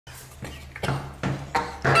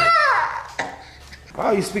Oh,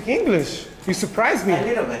 you speak English. You surprised me. A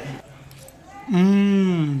little bit.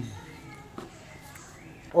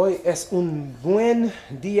 Hoy es un buen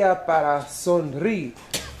día para sonreír.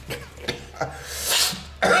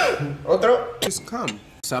 Otro. Just come.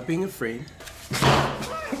 Stop being afraid.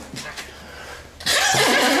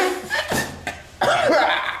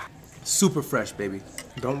 Super fresh, baby.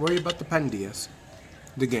 Don't worry about the pandillas,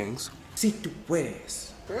 the gangs. Si tú puedes.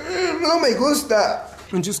 No me gusta.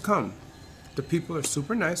 And just come. The people are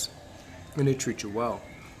super nice, and they treat you well.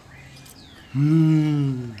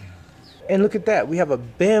 And look at that. We have a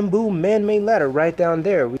bamboo man-made ladder right down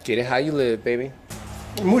there. Get it how you live, baby.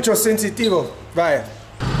 Mucho sensitivo. Vaya.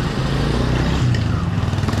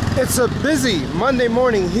 It's a busy Monday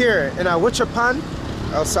morning here in Ahuachapán,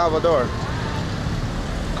 El Salvador.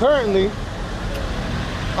 Currently,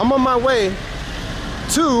 I'm on my way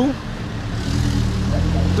to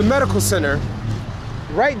the medical center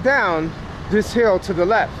right down this hill to the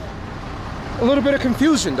left. A little bit of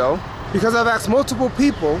confusion though, because I've asked multiple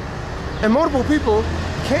people, and multiple people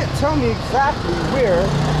can't tell me exactly where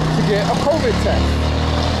to get a COVID test.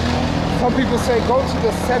 Some people say go to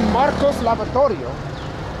the San Marcos Laboratorio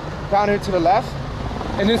down here to the left,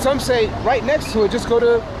 and then some say right next to it just go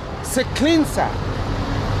to Ciclinsa.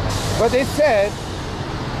 But they said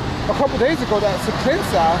a couple days ago that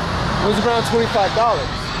Ciclinsa was around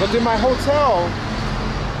 $25. But then my hotel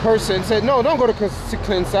person said, no, don't go to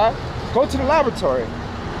Ciclinsa, go to the laboratory,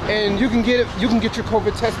 and you can get your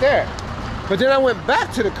COVID test there. But then I went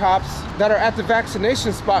back to the cops that are at the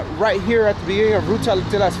vaccination spot right here at the beginning of Ruta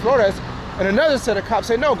de las Flores, and another set of cops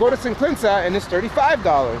said, no, go to Ciclinsa, and it's $35.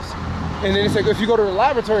 And then he said, if you go to the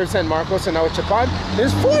laboratory of San Marcos and Ahuachapán,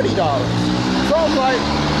 it's $40. So I'm like,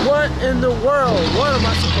 what in the world? What am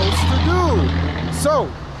I supposed to do? So,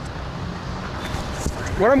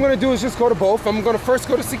 what I'm gonna do is just go to both. I'm gonna first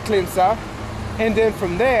go to Ciclinsa, and then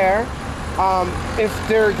from there, if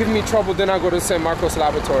they're giving me trouble, then I'll go to San Marcos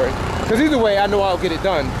Laboratory. Because either way, I know I'll get it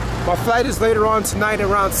done. My flight is later on tonight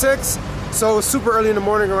around 6, so super early in the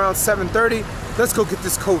morning around 7:30. Let's go get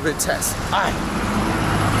this COVID test. All right.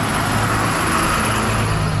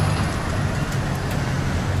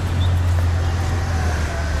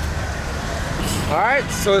 All right,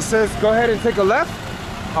 so it says go ahead and take a left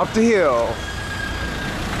up the hill.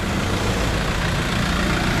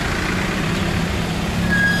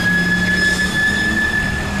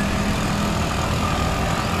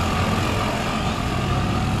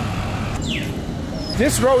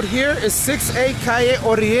 This road here is 6A Calle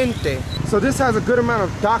Oriente. So this has a good amount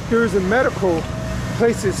of doctors and medical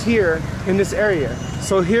places here in this area.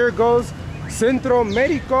 So here goes Centro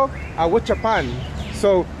Médico Ahuachapán.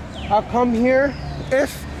 So I'll come here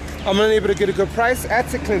if I'm unable to get a good price at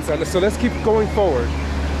Ciclinsa. So let's keep going forward.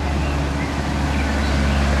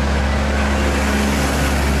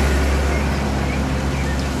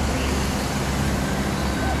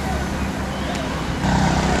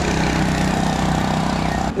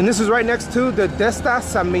 And this is right next to the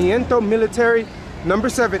Destacamento Military number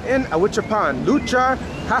 7 in Ahuachapán. Luchar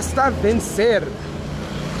hasta vencer.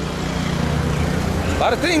 A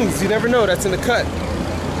lot of things you never know that's in the cut,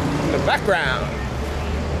 in the background.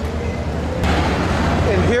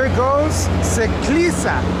 And here goes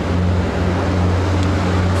Ciclinsa.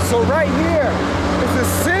 So right here is the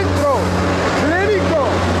Centro Clínico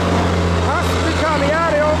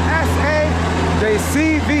Hospitalario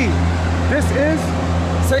SADCV. This is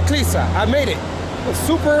Ciclinsa. I made it. A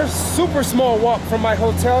super small walk from my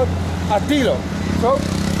hotel, Atilio. So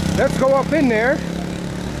let's go up in there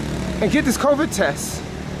and get this COVID test.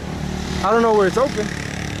 I don't know where it's open.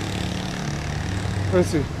 Let's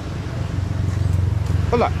see.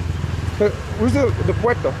 Hola. Where's the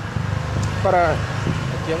puerto? Para...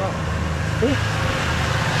 Aquí abajo.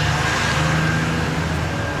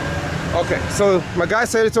 Okay, so my guy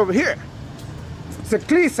said it's over here.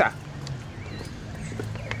 Ciclinsa.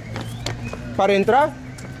 Para entrar.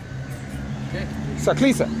 ¿Qué?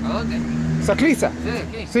 Ciclinsa. ¿A dónde? Ciclinsa. Sí,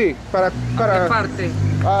 aquí. Sí, para... ¿A qué parte?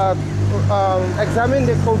 Examen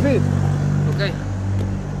de COVID. Ok.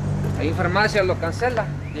 Ahí en farmacia lo cancela.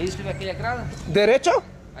 Y ahí sube aquella grada. ¿Derecho?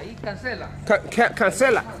 Ahí cancela.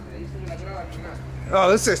 Cancela. Ahí sube la grada al final.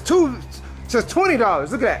 Oh, this says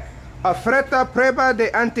 $20. Look at that. Oferta prueba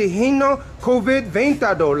de antígeno COVID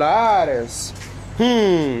 $20.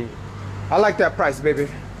 I like that price, baby.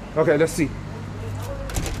 Okay, let's see.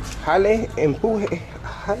 Jale, empuje,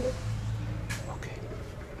 jale. Okay.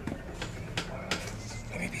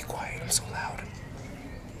 Let me be quiet, I'm so loud.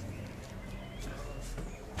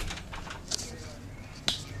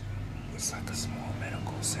 It's like a small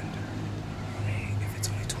medical center. Hey, if it's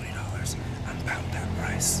only $20, I'm about that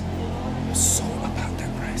price. I'm so about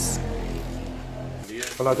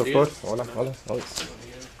Hola, doctor. Hola, hola. Hola.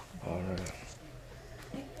 Alright.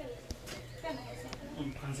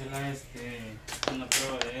 Cancela una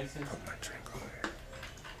prueba de heces.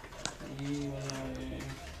 Y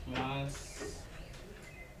más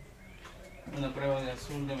una prueba de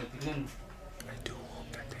azul de metileno. I do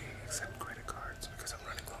hope that they accept credit cards because I'm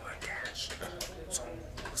running low on cash. So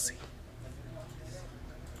we'll see.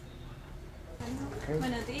 Okay.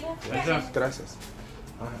 Buenos días. Gracias.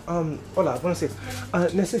 Hola, buenos días.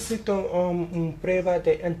 Necesito una prueba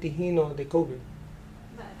de antígeno de COVID.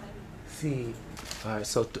 Sí.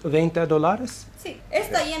 So $20? Sí,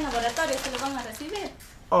 está ahí en laboratorio, se lo van a recibir.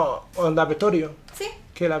 ¿Un laboratorio? Sí.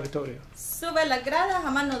 ¿Qué laboratorio? Sube las gradas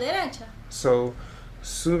a mano derecha. So,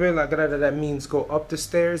 sube la grada, that means go up the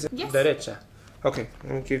stairs. Yes. Derecha. Okay,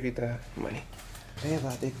 let me give you the money.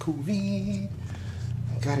 Prueba de COVID.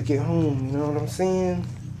 Gotta get home, you know what I'm saying?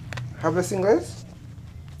 ¿Hablas inglés?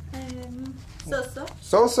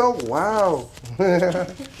 So, wow.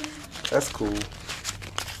 That's cool.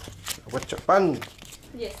 Ahuachapán.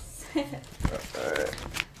 Yes.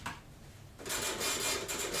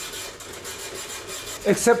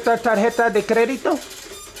 ¿Acepta tarjeta de crédito?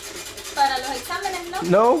 Para los exámenes, ¿no?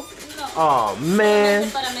 No? No. Oh, man.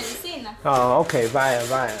 Solamente para medicina. Oh, okay,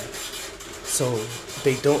 vaya. So,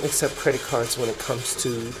 they don't accept credit cards when it comes to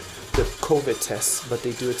the COVID tests, but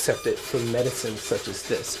they do accept it for medicine such as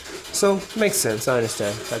this. So, makes sense, I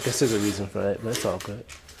understand. I guess there's a reason for it, but it's all good.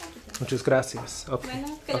 Muchas gracias. Okay.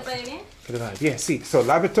 Bueno, ¿que le pague bien? Que le vaya bien, sí. So,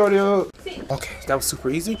 laboratorio. Sí. Okay, that was super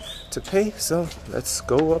easy to pay, so let's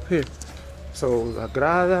go up here. So, la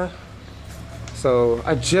grada. So,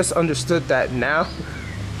 I just understood that now.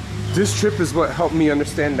 This trip is what helped me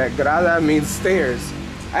understand that grada means stairs.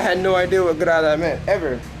 I had no idea what grada meant,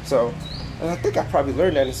 ever. So, and I think I probably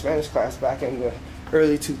learned that in Spanish class back in the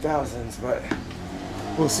early 2000s, but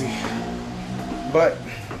we'll see. But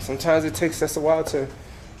sometimes it takes us a while to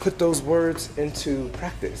put those words into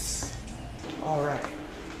practice. All right,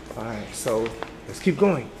 so let's keep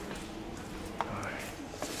going. All right.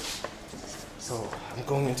 So I'm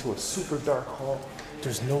going into a super dark hall.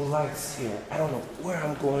 There's no lights here. I don't know where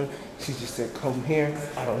I'm going. She just said, come here.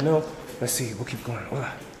 I don't know. Let's see, we'll keep going.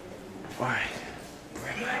 Hola. All right,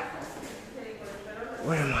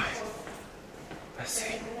 where am I? Let's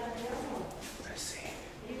see.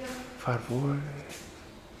 Favor,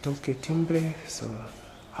 toque timbre. So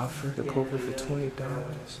offer the COVID for $20.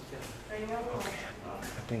 Okay,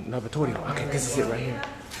 I think laboratorio. Okay, this is it right here.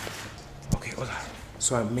 Okay, hola.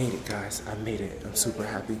 So I made it, guys. I made it. I'm super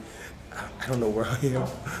happy. I don't know where I am,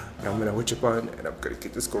 but I'm in Ahuachapán and I'm gonna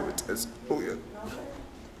get this COVID test. Oh yeah.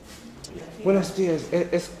 Buenos días.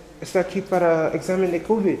 Está aquí para examen de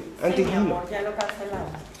COVID. Antígeno. Ya lo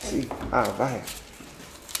cancelamos. Sí. Vaya.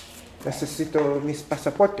 Necesito mis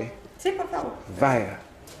pasaportes. Sí, por favor. Vaya.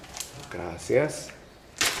 Gracias.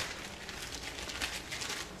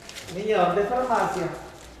 Niño, ¿dónde farmacia?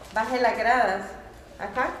 Baje las gradas.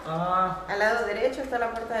 Acá. Al lado derecho está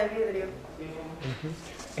la puerta de vidrio.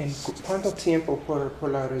 ¿En cuánto tiempo por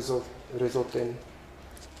la resulten?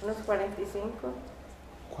 Unos 45.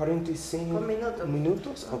 45 minutos.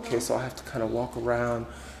 Minutos? Okay, so I have to kind of walk around.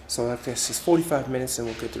 So I guess it's 45 minutes and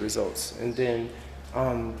we'll get the results. And then,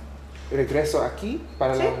 regreso aquí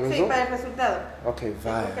para Sí, la resulta? para el resultado. Okay,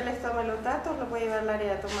 Después que vaya. les tome los datos, los voy a llevar al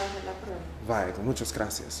área de tomar de la prueba. Vaya, muchas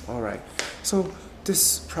gracias. All right. So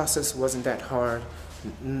this process wasn't that hard.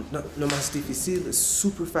 No más difícil. It's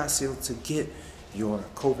super fácil to get your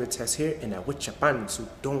COVID test here in Ahuachapán, so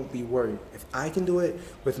don't be worried. If I can do it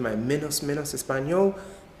with my menos español,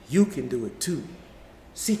 you can do it too.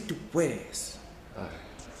 Si tú puedes.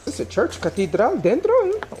 It's a church cathedral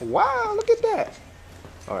dentro. Wow, look at that.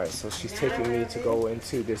 All right, so she's taking me to go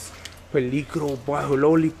into this peligro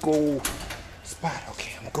biológico spot.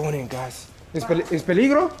 Okay, I'm going in, guys. Is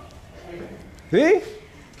peligro? See?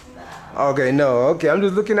 Okay, no. Okay, I'm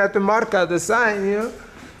just looking at the marca, the sign, you know?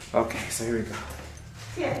 Okay, so here we go.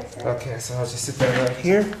 Okay, so I'll just sit down right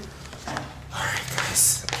here. Alright,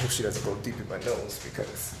 guys. I hope she doesn't go deep in my nose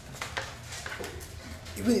because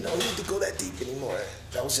you really don't need to go that deep anymore.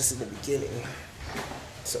 That was just in the beginning.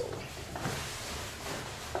 So, oh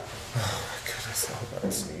my goodness, I hope I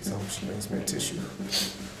don't sneeze. I hope she brings me a tissue.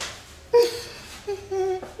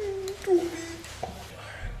 Alright,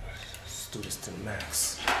 let's do this to the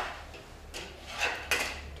max.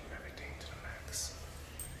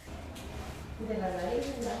 De la nariz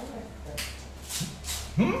y la muestra.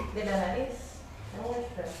 De la nariz, la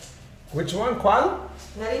muestra. Which one? ¿Cuál?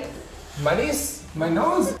 Nariz. Nariz? My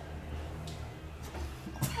nose?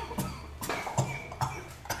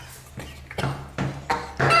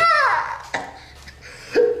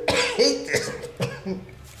 I hate this.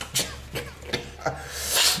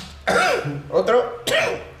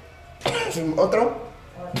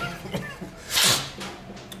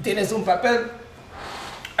 Tienes un papel.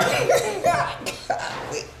 I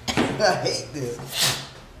hate this.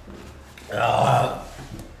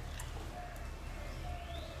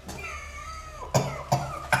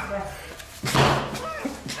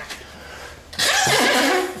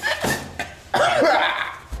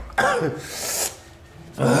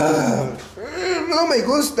 No me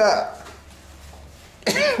gusta.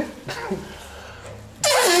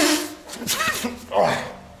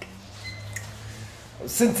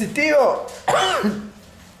 Sensitivo.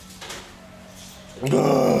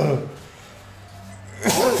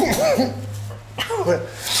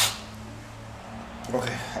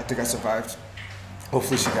 Okay, I think I survived.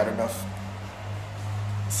 Hopefully she got enough.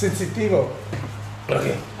 Sensitivo.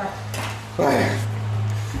 Okay.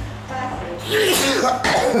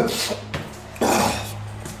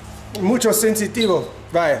 Mucho sensitivo.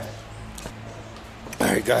 Vaya.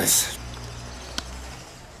 Alright, guys.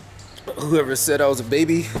 Whoever said I was a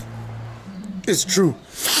baby, it's true.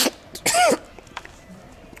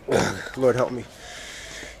 Lord help me.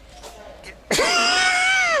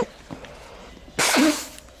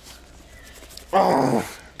 Oh.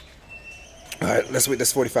 All right, let's wait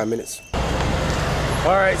this 45 minutes.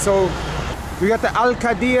 All right, so we got the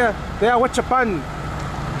Alcaldía de Ahuachapán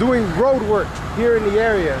doing road work here in the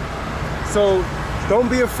area. So don't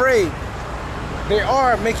be afraid. They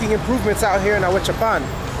are making improvements out here in Ahuachapán.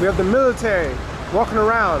 We have the military walking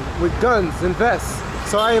around with guns and vests.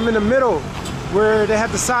 So I am in the middle where they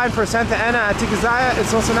have the sign for Santa Ana, Antiquizaya, and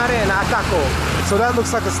Sonsonate, and Ataco. So that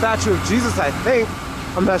looks like a statue of Jesus, I think.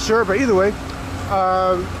 I'm not sure, but either way.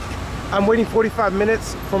 I'm waiting 45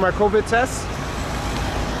 minutes for my COVID test.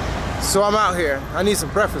 So I'm out here. I need some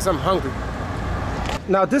breakfast, I'm hungry.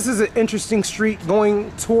 Now this is an interesting street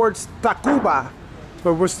going towards Tacuba,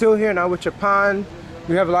 but we're still here in Ahuachapán.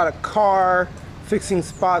 We have a lot of car fixing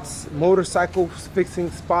spots, motorcycle fixing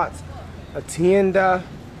spots, a tienda.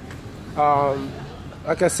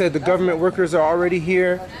 Like I said, the government workers are already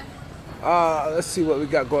here. Let's see what we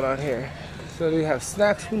got going on here. So they have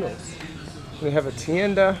snacks, who knows? They have a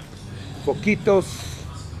tienda, poquitos,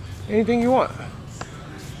 anything you want.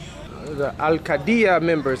 The Alcaldía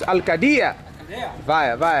members, Alcaldía.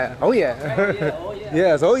 Vaya, vaya. Oh yeah. Oh, yeah.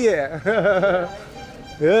 Yes, oh yeah.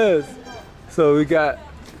 Yes. So we got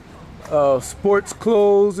sports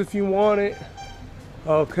clothes if you want it.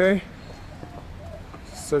 Okay.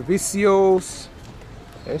 Servicios.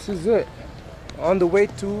 This is it. On the way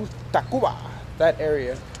to Tacuba, that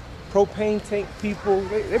area. Propane tank people,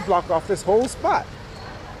 they block off this whole spot.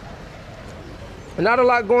 Not a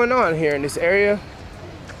lot going on here in this area,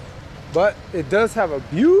 but it does have a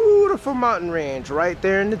beautiful mountain range right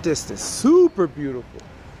there in the distance. Super beautiful.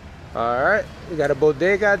 All right, we got a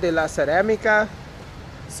Bodega de la Cerámica.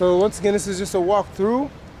 So once again, this is just a walk through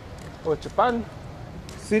Ahuachapán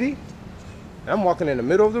city. I'm walking in the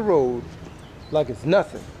middle of the road like it's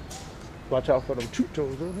nothing. Watch out for them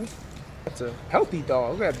chuchos over there. That's a healthy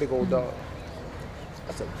dog. Look at that big old dog.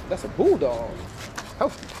 That's a bulldog.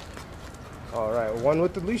 Healthy. All right, one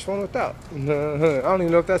with the leash, one without. I don't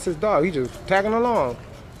even know if that's his dog. He's just tagging along.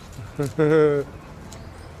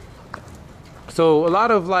 So a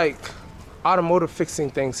lot of like automotive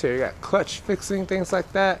fixing things here. You got clutch fixing, things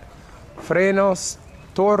like that. Frenos,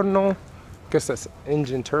 torno. Guess that's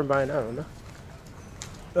engine turbine, I don't know.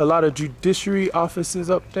 A lot of judiciary offices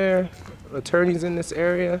up there. Attorneys in this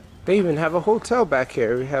area. They even have a hotel back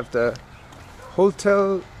here. We have the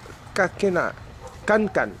Hotel Cancan.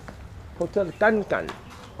 Hotel Cancan.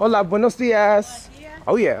 Hola, buenos dias.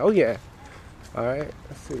 Oh yeah, oh yeah. All right,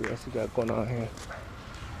 let's see what else we got going on here.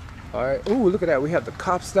 All right, ooh, look at that. We have the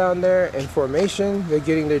cops down there in formation. They're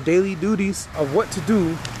getting their daily duties of what to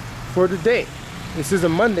do for the day. This is a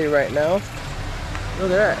Monday right now.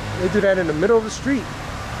 Look at that. They do that in the middle of the street.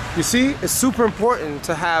 You see, it's super important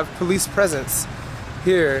to have police presence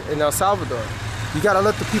here in El Salvador. You gotta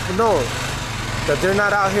let the people know that they're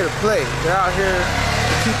not out here to play. They're out here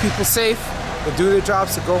to keep people safe and do their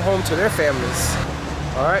jobs to go home to their families.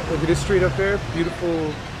 All right, look at this street up there.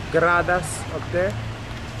 Beautiful gradas up there.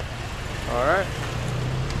 All right.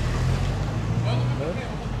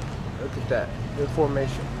 Look at that, in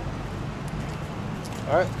formation.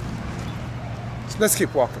 All right, so let's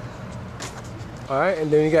keep walking. All right,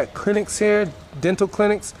 and then you got clinics here, dental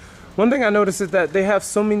clinics. One thing I noticed is that they have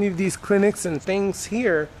so many of these clinics and things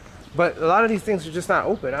here, but a lot of these things are just not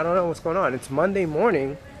open. I don't know what's going on. It's Monday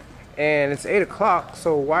morning and it's 8 o'clock,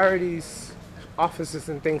 so why are these offices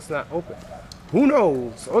and things not open? Who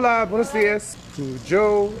knows? Hola, buenos dias. To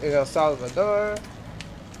Joe in El Salvador.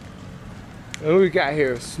 And what we got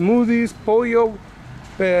here? Smoothies, pollo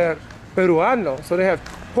peruano. So they have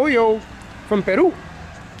pollo from Peru.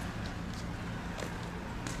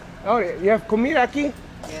 Oh, you have comida aquí?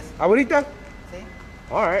 Yes. ¿Ahorita? Sí.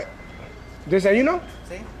 All right. Desayuno?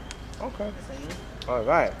 Sí. Okay. Desayuno. All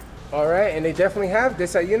right. All right, and they definitely have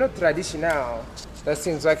desayuno tradicional. That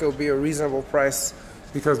seems like it would be a reasonable price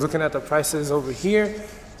because looking at the prices over here,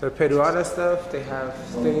 the Peruana stuff, they have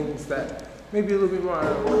things that maybe a little bit more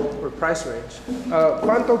for price range.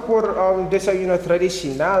 ¿Cuánto por desayuno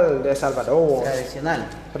tradicional de Salvador? Tradicional.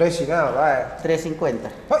 Tradicional, right.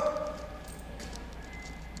 3.50. ¡Hoy!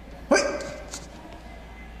 ¡Hoy!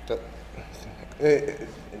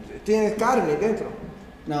 ¿Tiene carne dentro?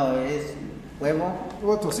 No, es huevo,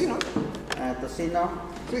 ¿O tocino? tocino,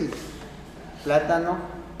 Sí. plátano,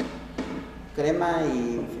 crema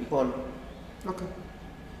y frijol. Okay.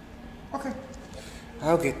 Okay.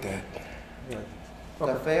 I'll get that.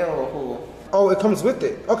 Café o jugo. Oh, it comes with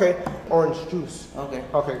it. Okay. Orange juice. Okay.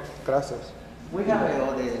 Okay. Gracias. We have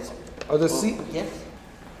others. Oh, the seat? Yes.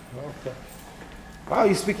 Okay. Wow,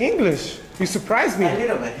 you speak English. You surprised me. A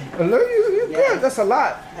little bit. I love you. You're Yeah. good. That's a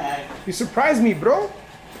lot. You surprised me, bro.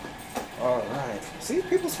 All right. See,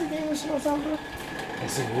 people speak English in El Salvador.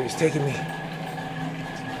 Let's see where he's taking me.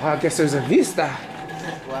 I guess there's a vista.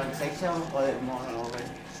 One section or more over.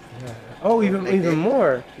 Oh, even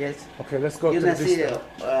more. Yes. Okay, let's go You to the can see vista.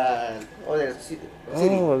 the other city.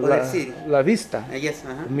 Oh, Other city. la vista. Yes.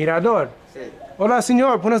 Mirador. Sí. Hola,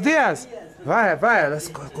 señor. Buenos días. Vaya, vaya. Let's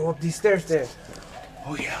go up these stairs there.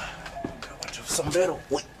 Oh, yeah. Gotta watch your sombrero.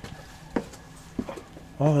 Wait.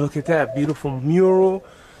 Oh, look at that beautiful mural.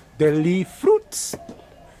 DELIFRUITS.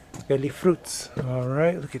 DELIFRUITS. All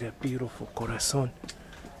right. Look at that beautiful corazon.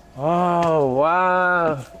 Oh,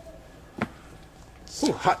 wow.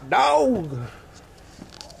 Ooh, hot dog.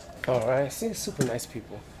 All right. See, super nice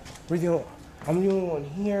people. I'm the only one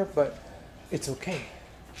here, but it's okay.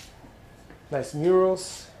 Nice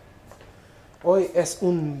murals. Hoy es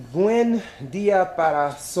un buen día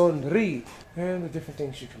para sonreír. And the different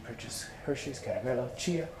things you can purchase. Hershey's, caramelo,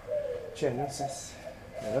 chia nueces.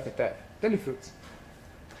 And look at that. DELIFRUITS.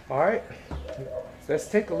 All right. Let's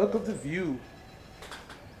take a look at the view.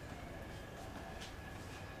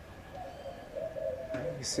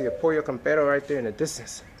 You see a pollo campero right there in the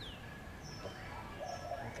distance.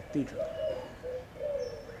 Cathedral.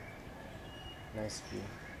 Nice view.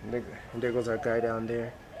 And there goes our guy down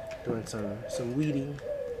there doing some weeding.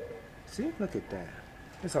 See, look at that.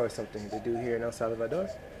 There's always something to do here in El Salvador.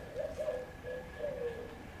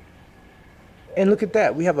 And look at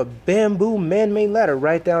that. We have a bamboo man-made ladder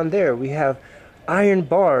right down there. We have iron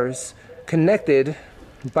bars connected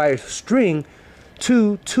by a string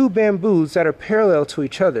to two bamboos that are parallel to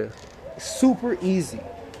each other. Super easy.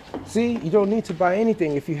 See, you don't need to buy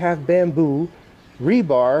anything if you have bamboo,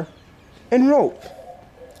 rebar, and rope.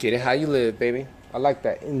 Get it how you live, baby. I like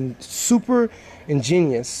that. And super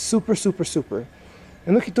ingenious. Super, super, super.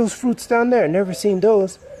 And look at those fruits down there. Never seen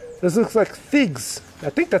those. Those looks like figs. I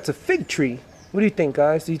think that's a fig tree. What do you think,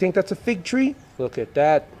 guys? Do you think that's a fig tree? Look at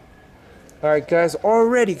that. All right, guys.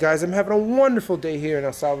 Already, guys, I'm having a wonderful day here in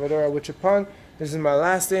El Salvador, Ahuachapán. This is my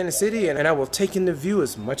last day in the city, and I will take in the view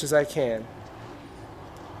as much as I can.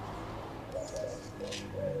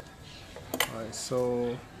 Alright,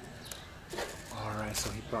 so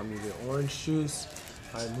he brought me the orange juice.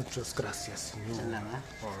 Ay, muchas gracias, señor.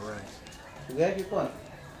 Alright. Where are you going?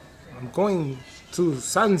 I'm going to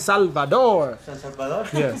San Salvador. San Salvador?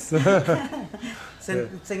 Yes.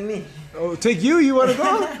 Send me. Oh, take you? You want to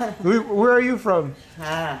go? Where are you from?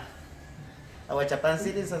 Ahuachapán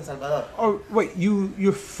City, San Salvador. Oh, wait,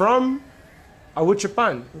 you're from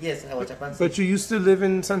Ahuachapán? Yes, Ahuachapán City. But you used to live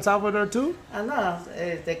in San Salvador too? No,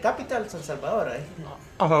 the capital, San Salvador.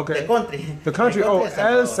 Oh, okay. The country. The country, The oh, is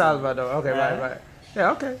El Salvador. Okay, right.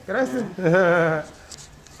 Yeah, okay, gracias.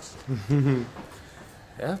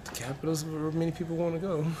 Yeah, the capital is where many people want to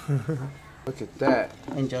go. Look at that.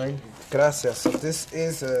 Enjoy. Gracias. So this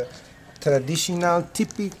is a traditional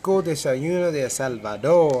típico desayuno de El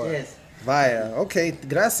Salvador. Yes. Vaya. Okay,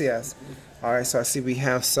 gracias. All right, so I see we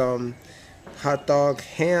have some hot dog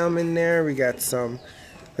ham in there. We got some,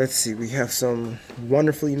 let's see, we have some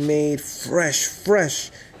wonderfully made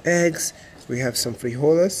fresh eggs. We have some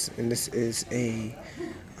frijoles, and this is a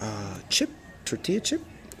tortilla chip.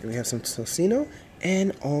 And we have some tocino,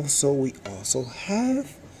 and we also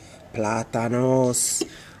have plátanos.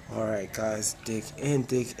 All right, guys, dig in.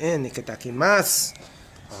 Ikitakimasu.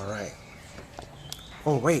 All right.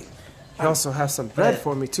 Oh, wait. You also have some bread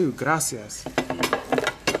for me, too. Gracias.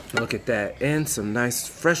 Look at that. And some nice,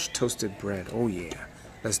 fresh toasted bread. Oh, yeah.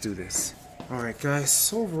 Let's do this. All right, guys.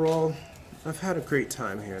 So overall, I've had a great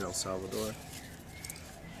time here in El Salvador.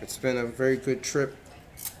 It's been a very good trip.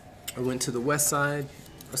 I went to the west side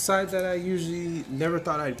a side that I usually never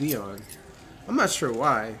thought I'd be on. I'm not sure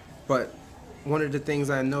why, but one of the things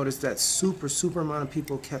I noticed that super amount of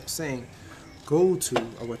people kept saying, go to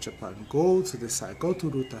Ahuachapán, go to this side, go to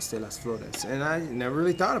Rutas de las Flores. And I never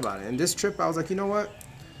really thought about it. And this trip, I was like, you know what?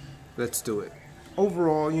 Let's do it.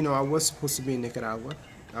 Overall, you know, I was supposed to be in Nicaragua.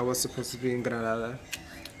 I was supposed to be in Granada,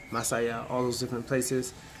 Masaya, all those different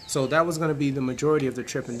places. So that was going to be the majority of the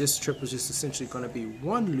trip. And this trip was just essentially going to be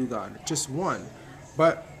one lugar, just one.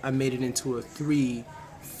 But I made it into a 3-4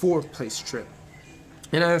 place trip.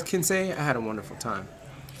 And I can say I had a wonderful time.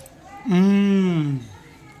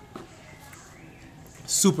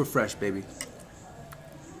 Super fresh, baby.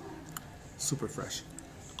 Super fresh.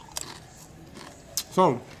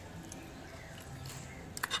 So,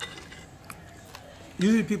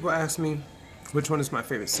 usually people ask me which one is my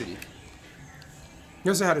favorite city.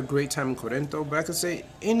 Yes, I had a great time in Corinto, but I could say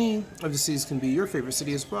any of the cities can be your favorite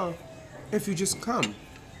city as well if you just come.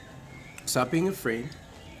 Stop being afraid.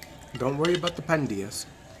 Don't worry about the pandillas,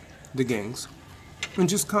 the gangs, and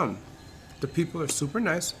just come. The people are super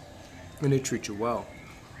nice and they treat you well.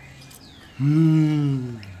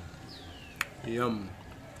 Yum.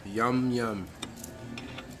 Yum, yum.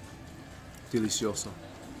 Delicioso.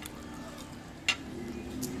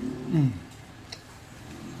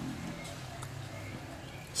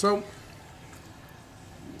 So,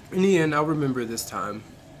 in the end, I'll remember this time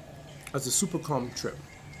as a super calm trip.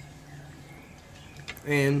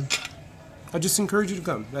 And I just encourage you to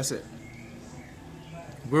come. That's it.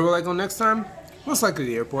 Where will I go next time? Most likely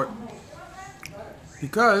the airport.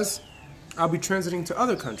 Because I'll be transiting to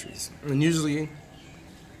other countries. And usually,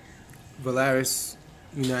 Volaris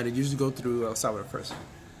United usually go through El Salvador first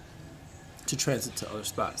to transit to other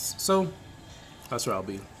spots. So, that's where I'll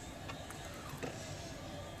be.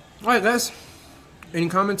 Alright guys, any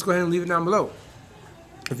comments, go ahead and leave it down below.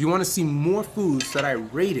 If you want to see more foods that I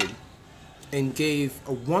rated and gave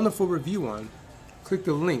a wonderful review on, click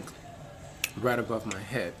the link right above my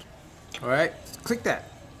head. Alright, click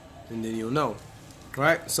that and then you'll know.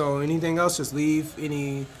 Alright, so anything else, just leave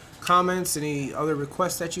any comments, any other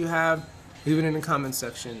requests that you have, leave it in the comment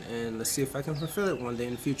section and let's see if I can fulfill it one day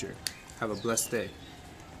in the future. Have a blessed day.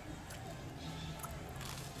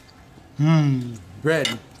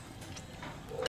 Bread.